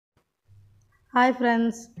Hi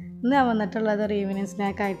friends, ഇന്ന് ഞാൻ വന്നിട്ടുള്ളത് ഒരു ഈവനിങ്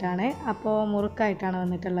സ്നാക്കായിട്ടാണ്. അപ്പോൾ മുറുക്കായിട്ടാണ്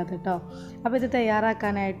വന്നിട്ടുള്ളത് കേട്ടോ. അപ്പോൾ ഇത്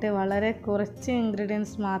തയ്യാറാക്കാനായിട്ട് വളരെ കുറച്ച്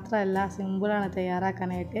ഇൻഗ്രീഡിയൻസ് മാത്രമല്ല, സിമ്പിളാണ്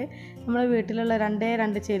തയ്യാറാക്കാനായിട്ട്. നമ്മൾ വീട്ടിലുള്ള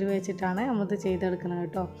രണ്ട് ചേരുവ വെച്ചിട്ടാണ് നമ്മളിത് ചെയ്തെടുക്കുന്നത്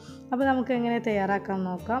കേട്ടോ. അപ്പോൾ നമുക്ക് എങ്ങനെ തയ്യാറാക്കാൻ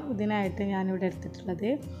നോക്കാം. ഇതിനായിട്ട് ഞാനിവിടെ എടുത്തിട്ടുള്ളത്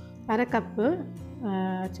 1/2 കപ്പ്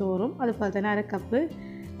ചോറും അതുപോലെ തന്നെ 1/2 കപ്പ്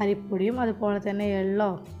അരിപ്പൊടിയും അതുപോലെ തന്നെ എള്ളോ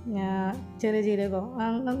ചെറിയ ജീരകമോ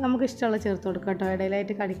നമുക്ക് ഇഷ്ടമുള്ള ചേർത്ത് കൊടുക്കാം കേട്ടോ,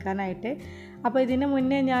 ഇടയിലായിട്ട് കടിക്കാനായിട്ട്. അപ്പോൾ ഇതിന്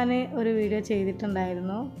മുന്നേ ഞാൻ ഒരു വീഡിയോ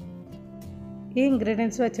ചെയ്തിട്ടുണ്ടായിരുന്നു. ഈ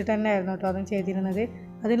ഇൻഗ്രീഡിയൻസ് വെച്ചിട്ട് തന്നെയായിരുന്നു കേട്ടോ അതും ചെയ്തിരുന്നത്.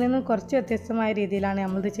 അതിൽ നിന്നും കുറച്ച് വ്യത്യസ്തമായ രീതിയിലാണ്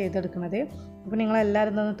നമ്മളിത് ചെയ്തെടുക്കുന്നത്. അപ്പോൾ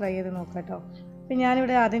നിങ്ങളെല്ലാവരും ഇതൊന്ന് ട്രൈ ചെയ്ത് നോക്കാം കേട്ടോ. അപ്പോൾ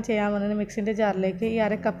ഞാനിവിടെ ആദ്യം ചെയ്യാൻ വന്നത് മിക്സിൻ്റെ ജാറിലേക്ക് ഈ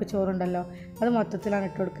 1/2 കപ്പ് ചോറുണ്ടല്ലോ അത് മൊത്തത്തിലാണ്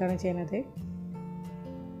ഇട്ട് കൊടുക്കുകയാണ് ചെയ്യുന്നത്.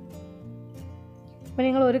 അപ്പോൾ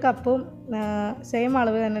നിങ്ങൾ ഒരു കപ്പും സെയിം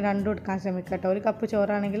അളവ് തന്നെ രണ്ടും എടുക്കാൻ ശ്രമിക്കുക കേട്ടോ. 1 കപ്പ്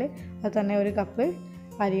ചോറാണെങ്കിൽ അത് തന്നെ 1 കപ്പ്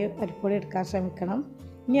അരിപ്പൊടി എടുക്കാൻ ശ്രമിക്കണം.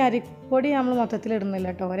 ഇനി അരിപ്പൊടി നമ്മൾ മൊത്തത്തിൽ ഇടുന്നില്ല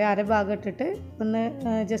കേട്ടോ. ഒരു 1/2 ഭാഗം ഇട്ടിട്ട്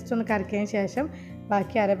ജസ്റ്റ് ഒന്ന് കറക്കിയതിന് ശേഷം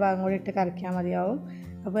ബാക്കി 1/2 ഭാഗം കൂടി ഇട്ട് കറക്കിയാൽ മതിയാവും.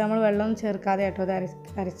 അപ്പോൾ നമ്മൾ വെള്ളം ചേർക്കാതെ കേട്ടോ അത്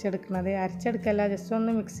അരച്ചെടുക്കല്ല, ജസ്റ്റ്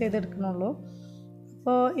ഒന്ന് മിക്സ് ചെയ്തെടുക്കണുള്ളൂ.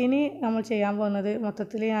 അപ്പോൾ ഇനി നമ്മൾ ചെയ്യാൻ പോകുന്നത്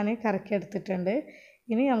മൊത്തത്തിൽ ഞാൻ കറക്കി എടുത്തിട്ടുണ്ട്.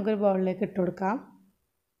 ഇനി നമുക്കൊരു ബൗളിലേക്ക് ഇട്ട് കൊടുക്കാം.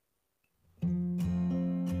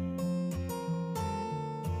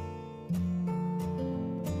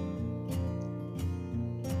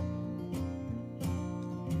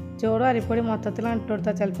 ചോറും അരിപ്പൊടി മൊത്തത്തിലാണ് ഇട്ട്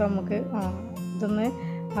കൊടുത്താൽ ചിലപ്പോൾ നമുക്ക് ഇതൊന്ന്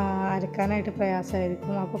അരക്കാനായിട്ട്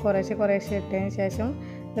പ്രയാസമായിരിക്കും. അപ്പോൾ കുറേശ്ശെ ഇട്ടതിന് ശേഷം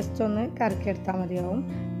ജസ്റ്റ് ഒന്ന് കറക്കിയെടുത്താൽ മതിയാവും.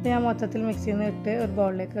 അപ്പോൾ ഞാൻ മൊത്തത്തിൽ മിക്സിയിൽ നിന്ന് ഇട്ട് ഒരു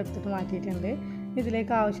ബൗളിലേക്ക് എടുത്തിട്ട് മാറ്റിയിട്ടുണ്ട്.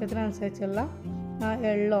 ഇതിലേക്ക് ആവശ്യത്തിനനുസരിച്ചുള്ള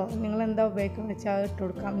എള്ളോ നിങ്ങൾ എന്താ ഉപയോഗിക്കുന്നത് വെച്ചാൽ അത് ഇട്ട്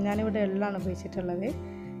കൊടുക്കാം. ഞാനിവിടെ എള്ളാണ് ഉപയോഗിച്ചിട്ടുള്ളത്.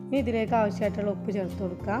 ഇനി ഇതിലേക്ക് ആവശ്യമായിട്ടുള്ള ഉപ്പ് ചേർത്ത്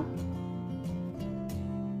കൊടുക്കാം.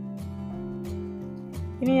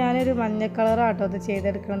 ഇനി ഞാനൊരു മഞ്ഞ കളറാട്ടോ അത്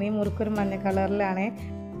ചെയ്തെടുക്കുന്നത്. ഈ മുറുക്കൊരു മഞ്ഞ കളറിലാണ്.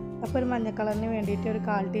 അപ്പോൾ ഒരു മഞ്ഞ കളറിന് വേണ്ടിയിട്ട് ഒരു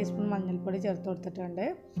 1/4 ടീസ്പൂൺ മഞ്ഞൾപ്പൊടി ചേർത്ത് കൊടുത്തിട്ടുണ്ട്.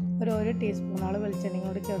 ഒരു 1 ടീസ്പൂണോളം വെളിച്ചെണ്ണയും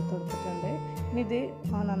കൂടി ചേർത്ത് കൊടുത്തിട്ടുണ്ട്. ഇനി ഇത്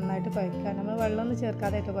നന്നായിട്ട് കുഴക്കുക. നമ്മൾ വെള്ളമൊന്നും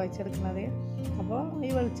ചേർക്കാതെയായിട്ട് കുഴച്ചെടുക്കുന്നത്. അപ്പോൾ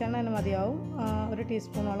ഈ വെളിച്ചെണ്ണ തന്നെ മതിയാവും, 1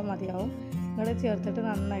 ടീസ്പൂണോളം മതിയാവും. നിങ്ങൾ ചേർത്തിട്ട്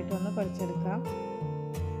നന്നായിട്ട് ഒന്ന് കുഴച്ചെടുക്കാം.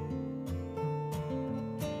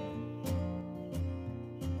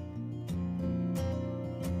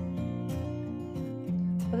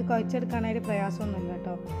 അത് കുഴച്ചെടുക്കാനായിട്ട് പ്രയാസമൊന്നുമില്ല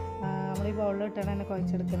കേട്ടോ. നമ്മൾ ഈ ബൗളിൽ ഇട്ടാണ് തന്നെ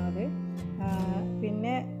കുഴച്ചെടുക്കുന്നത്.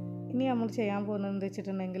 പിന്നെ ഇനി നമ്മൾ ചെയ്യാൻ പോകുന്നത് എന്താ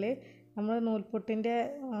വെച്ചിട്ടുണ്ടെങ്കിൽ, നമ്മൾ നൂൽപുട്ടിൻ്റെ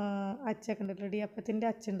അച്ചൊക്കെ ഉണ്ട്, ഇടിയപ്പത്തിൻ്റെ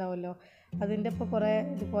അച്ചുണ്ടാവുമല്ലോ, അതിൻ്റെ ഇപ്പോൾ കുറേ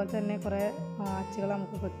ഇതുപോലെ തന്നെ കുറേ അച്ചുകൾ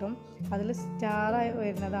നമുക്ക് കിട്ടും. അതിൽ സ്റ്റാറായി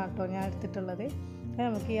വരുന്നതാണ് കേട്ടോ ഞാൻ എടുത്തിട്ടുള്ളത്. അത്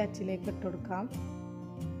നമുക്ക് ഈ അച്ചിലേക്ക് ഇട്ട് കൊടുക്കാം.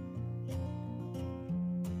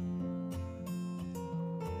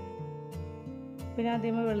 പിന്നെ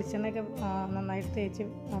ആദ്യമേ വെളിച്ചെണ്ണയൊക്കെ നന്നായിട്ട് തേച്ച്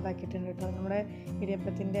അതാക്കിയിട്ടുണ്ട് കേട്ടോ നമ്മുടെ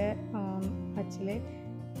ഇടിയപ്പത്തിൻ്റെ അച്ചിൽ.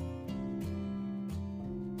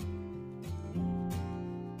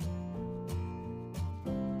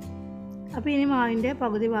 അപ്പോൾ ഇനി മാവിൻ്റെ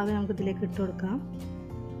പകുതി ഭാഗം നമുക്ക് ഇതിലേക്ക് ഇട്ട് കൊടുക്കാം.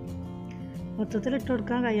 മൊത്തത്തിൽ ഇട്ട്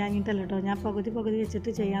കൊടുക്കാൻ കഴിയാഞ്ഞിട്ടല്ല കേട്ടോ, ഞാൻ പകുതി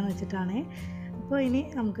വെച്ചിട്ട് ചെയ്യാമെന്ന് വെച്ചിട്ടാണ്. അപ്പോൾ ഇനി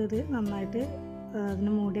നമുക്കിത് നന്നായിട്ട്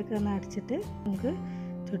അതിന് മൂടിയൊക്കെ ഒന്ന് അടിച്ചിട്ട് നമുക്ക്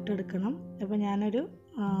ചുട്ടെടുക്കണം. അപ്പോൾ ഞാനൊരു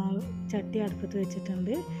ചട്ടി അടുപ്പത്ത്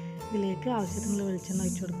വെച്ചിട്ടുണ്ട്. ഇതിലേക്ക് ആവശ്യത്തിനുള്ള വെളിച്ചെണ്ണ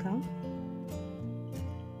ഒഴിച്ചു കൊടുക്കാം.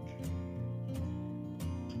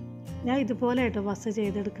 ഞാൻ ഇതുപോലെ കേട്ടോ ഫസ്റ്റ്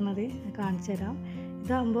ചെയ്തെടുക്കുന്നത് കാണിച്ചു തരാം.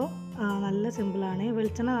 ഇതാകുമ്പോൾ നല്ല സിമ്പിളാണ്.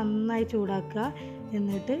 വെളിച്ചെണ്ണ നന്നായി ചൂടാക്കുക.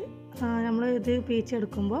 എന്നിട്ട് നമ്മൾ ഇത്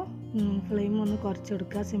പീച്ചെടുക്കുമ്പോൾ ഫ്ലെയിം ഒന്ന്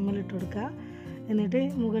കുറച്ചെടുക്കുക, സിമ്മിലിട്ട് കൊടുക്കുക. എന്നിട്ട്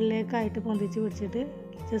മുകളിലേക്കായിട്ട് പൊന്തിച്ച് പിടിച്ചിട്ട്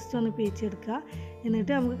ജസ്റ്റ് ഒന്ന് പീച്ചെടുക്കുക.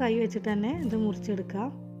 എന്നിട്ട് നമുക്ക് കൈ വെച്ചിട്ട് തന്നെ ഇത് മുറിച്ചെടുക്കാം.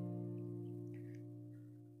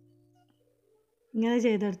 ഇങ്ങനെ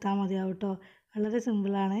ചെയ്തെടുത്താൽ മതിയാവും കേട്ടോ, വളരെ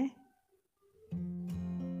സിമ്പിളാണ്.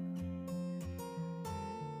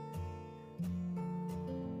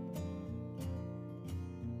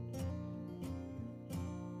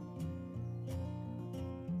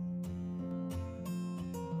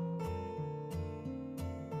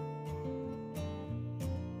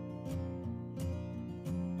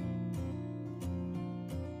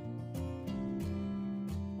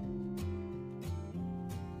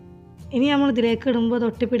 ഇനി നമ്മൾ ഇതിലേക്ക് ഇടുമ്പോൾ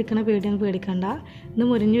തൊട്ടി പിടിക്കണ പേടിക്കണ്ട. ഇത്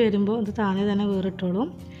മുരിഞ്ഞ് വരുമ്പോൾ ഇത് താഴെ തന്നെ വേറിട്ടോളും.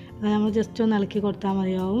 നമ്മൾ ജസ്റ്റ് ഒന്ന് ഇളക്കി കൊടുത്താൽ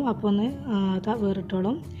മതിയാവും. അപ്പോൾ ഒന്ന്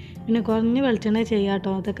വേറിട്ടോളും. പിന്നെ കുറഞ്ഞ വെളിച്ചെണ്ണ ചെയ്യാം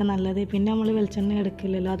കേട്ടോ, അതൊക്കെ നല്ലത്. പിന്നെ നമ്മൾ വെളിച്ചെണ്ണ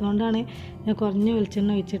എടുക്കില്ലല്ലോ, അതുകൊണ്ടാണ് ഞാൻ കുറഞ്ഞ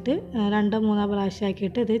വെളിച്ചെണ്ണ ഒഴിച്ചിട്ട് 2-3 പ്രാവശ്യം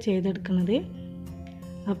ആക്കിയിട്ട് ഇത് ചെയ്തെടുക്കുന്നത്.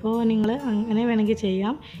 അപ്പോൾ നിങ്ങൾ അങ്ങനെ വേണമെങ്കിൽ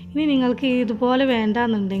ചെയ്യാം. ഇനി നിങ്ങൾക്ക് ഇതുപോലെ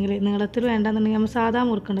വേണ്ടാന്നുണ്ടെങ്കിൽ, നീളത്തിൽ വേണ്ടാന്നുണ്ടെങ്കിൽ നമ്മൾ സാധാ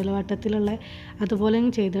മുറുക്കുണ്ടല്ലോ വട്ടത്തിലുള്ള, അതുപോലെയും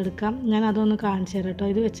ചെയ്തെടുക്കാം. ഞാൻ അതൊന്ന് കാണിച്ചു തരാം കേട്ടോ.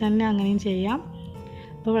 ഇത് വെച്ച് തന്നെ അങ്ങനെയും ചെയ്യാം.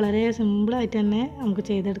 അപ്പോൾ വളരെ സിമ്പിളായിട്ട് തന്നെ നമുക്ക്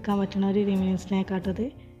ചെയ്തെടുക്കാൻ പറ്റുന്ന ഒരു ഈവനിങ് സ്നാക്കാട്ടത്.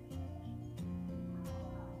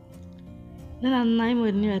 ഇത് നന്നായി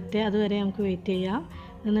മുരിഞ്ഞ് വരട്ടെ, അതുവരെ നമുക്ക് വെയിറ്റ് ചെയ്യാം.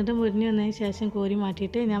 എന്നിട്ട് മുരിഞ്ഞ് വന്നതിന് ശേഷം കോരി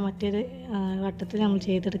മാറ്റിയിട്ട് ഞാൻ മറ്റൊരു വട്ടത്തിൽ നമ്മൾ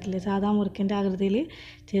ചെയ്തെടുക്കില്ലേ, സാധാ മുറുക്കിൻ്റെ ആകൃതിയിൽ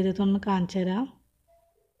ചെയ്തിട്ടൊന്ന് കാണിച്ചു തരാം.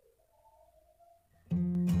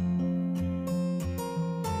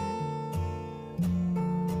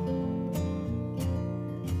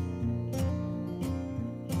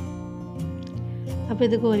 അപ്പോൾ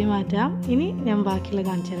ഇത് കോരി മാറ്റാം. ഇനി ഞാൻ ബാക്കിയുള്ള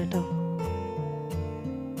കാണിച്ചു തരാം കേട്ടോ.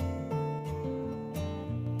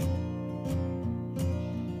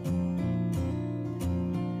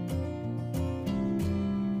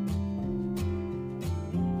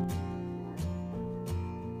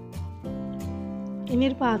 ഇനി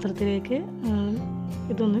ഒരു പാത്രത്തിലേക്ക്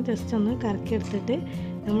ഇതൊന്ന് ജസ്റ്റ് ഒന്ന് കറക്കി എടുത്തിട്ട്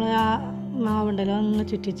നമ്മൾ ആ മാവുണ്ടല്ലോ ഒന്ന്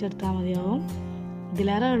ചുറ്റിച്ചെടുത്താൽ മതിയാവും.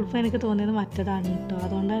 ഇതിലേറെ എളുപ്പം എനിക്ക് തോന്നിയത് മറ്റേതാണ് കേട്ടോ,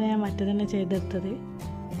 അതുകൊണ്ടാണ് ഞാൻ മറ്റേ തന്നെ ചെയ്തെടുത്തത്.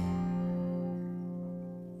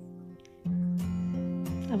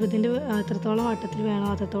 അപ്പോൾ ഇതിൻ്റെ എത്രത്തോളം വട്ടത്തിൽ വേണോ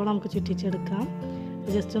അത്രത്തോളം നമുക്ക് ചുറ്റിച്ചെടുക്കാം.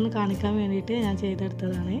 ജസ്റ്റ് ഒന്ന് കാണിക്കാൻ വേണ്ടിയിട്ട് ഞാൻ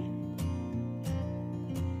ചെയ്തെടുത്തതാണ്.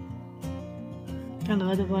 കണ്ടോ,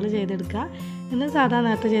 അതുപോലെ ചെയ്തെടുക്കുക. എന്നിട്ട് സാധാരണ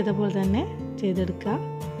നേരത്തെ ചെയ്ത പോലെ തന്നെ ചെയ്തെടുക്കുക.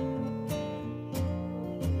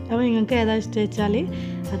 അപ്പോൾ നിങ്ങൾക്ക് ഏതാ ഇഷ്ടം വെച്ചാൽ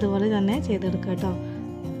അതുപോലെ തന്നെ ചെയ്തെടുക്കുക കേട്ടോ.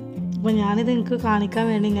 അപ്പോൾ ഞാനിത് നിങ്ങൾക്ക് കാണിക്കാൻ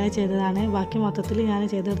വേണ്ടി ഇങ്ങനെ ചെയ്തതാണ്. ബാക്കി മൊത്തത്തിൽ ഞാൻ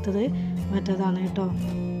ചെയ്തെടുത്തത് മറ്റേതാണ് കേട്ടോ.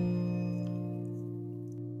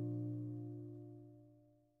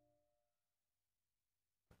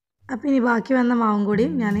 അപ്പോൾ ഇനി ബാക്കി വന്ന മാവും കൂടി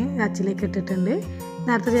ഞാൻ അച്ചിലേക്ക് ഇട്ടിട്ടുണ്ട്.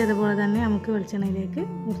 നേരത്തെ ചെയ്ത പോലെ തന്നെ നമുക്ക് വെളിച്ചെണ്ണയിലേക്ക്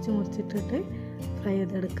മുറിച്ചിട്ടിട്ട് ഫ്രൈ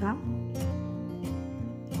ചെയ്തെടുക്കാം.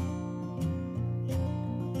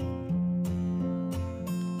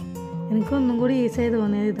 എനിക്കൊന്നും കൂടി ഈസിയായി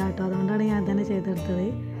തോന്നിയത് ഇതാട്ടോ, അതുകൊണ്ടാണ് ഞാൻ തന്നെ ചെയ്തെടുത്തത്.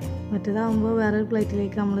 മറ്റേതാകുമ്പോൾ വേറൊരു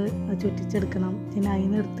പ്ലേറ്റിലേക്ക് നമ്മൾ ചുറ്റിച്ചെടുക്കണം, പിന്നെ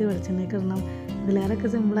അതിന് എടുത്ത് വെളിച്ചെണ്ണയ്ക്ക് ഇടണം. ഇതിലേറെയൊക്കെ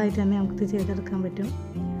സിമ്പിളായിട്ട് തന്നെ നമുക്കിത് ചെയ്തെടുക്കാൻ പറ്റും.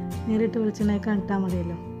 നേരിട്ട് വെളിച്ചെണ്ണയ്ക്ക് ഇട്ടാൽ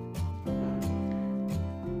മതിയല്ലോ.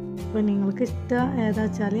 അപ്പോൾ നിങ്ങൾക്ക് ഇഷ്ടം ഏതാ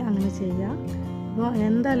വെച്ചാൽ അങ്ങനെ ചെയ്യുക. അപ്പോൾ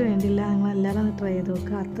എന്തായാലും വേണ്ടില്ല, നിങ്ങളെല്ലാവരും ഒന്ന് ട്രൈ ചെയ്ത്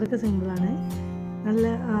നോക്കുക. അത്രയ്ക്ക് സിമ്പിളാണ്. നല്ല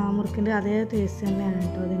മുറുക്കിൻ്റെ അതേ ടേസ്റ്റ് തന്നെയാണ്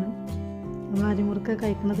കേട്ടോ ഇതിനും. നമ്മൾ അരിമുറുക്ക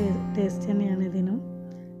കഴിക്കുന്ന ടേസ്റ്റ് തന്നെയാണ് ഇതിനും.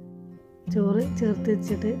 ചോറ് ചേർത്ത്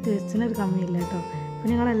വെച്ചിട്ട് ടേസ്റ്റിനൊരു കമ്മിയില്ല കേട്ടോ. അപ്പോൾ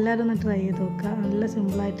നിങ്ങളെല്ലാവരും ഒന്ന് ട്രൈ ചെയ്ത് നോക്കുക. നല്ല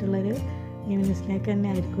സിമ്പിളായിട്ടുള്ളൊരു ഈവനിങ് സ്നാക്ക് തന്നെ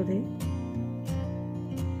ആയിരിക്കും ഇത്.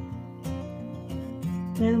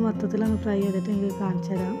 ഇത് മൊത്തത്തിലൊന്ന് ഫ്രൈ ചെയ്തിട്ട് എനിക്ക്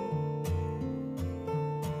കാണിച്ചു തരാം.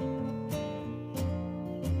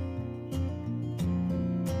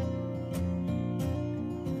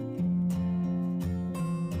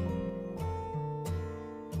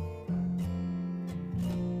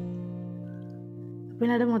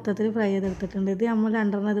 പിന്നെ അത് മൊത്തത്തിൽ ഫ്രൈ ചെയ്തെടുത്തിട്ടുണ്ട്. ഇത് നമ്മൾ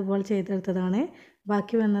രണ്ടെണ്ണം ഇതുപോലെ ചെയ്തെടുത്തതാണ്.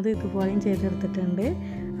 ബാക്കി വന്നത് ഇതുപോലെയും ചെയ്തെടുത്തിട്ടുണ്ട്.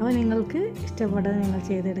 അപ്പോൾ നിങ്ങൾക്ക് ഇഷ്ടപ്പെട്ടത് നിങ്ങൾ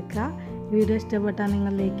ചെയ്തെടുക്കുക. വീഡിയോ ഇഷ്ടപ്പെട്ടാൽ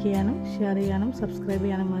നിങ്ങൾ ലൈക്ക് ചെയ്യാനും ഷെയർ ചെയ്യാനും സബ്സ്ക്രൈബ്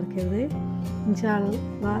ചെയ്യാനും മറക്കരുത്. ഇൻഷാ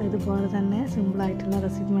അല്ലാഹ് ഇതുപോലെ തന്നെ സിമ്പിളായിട്ടുള്ള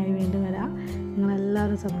റെസിപ്പിയുമായി വീണ്ടും വരാം.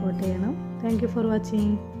 നിങ്ങളെല്ലാവരും സപ്പോർട്ട് ചെയ്യണം. Thank you for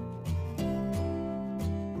watching.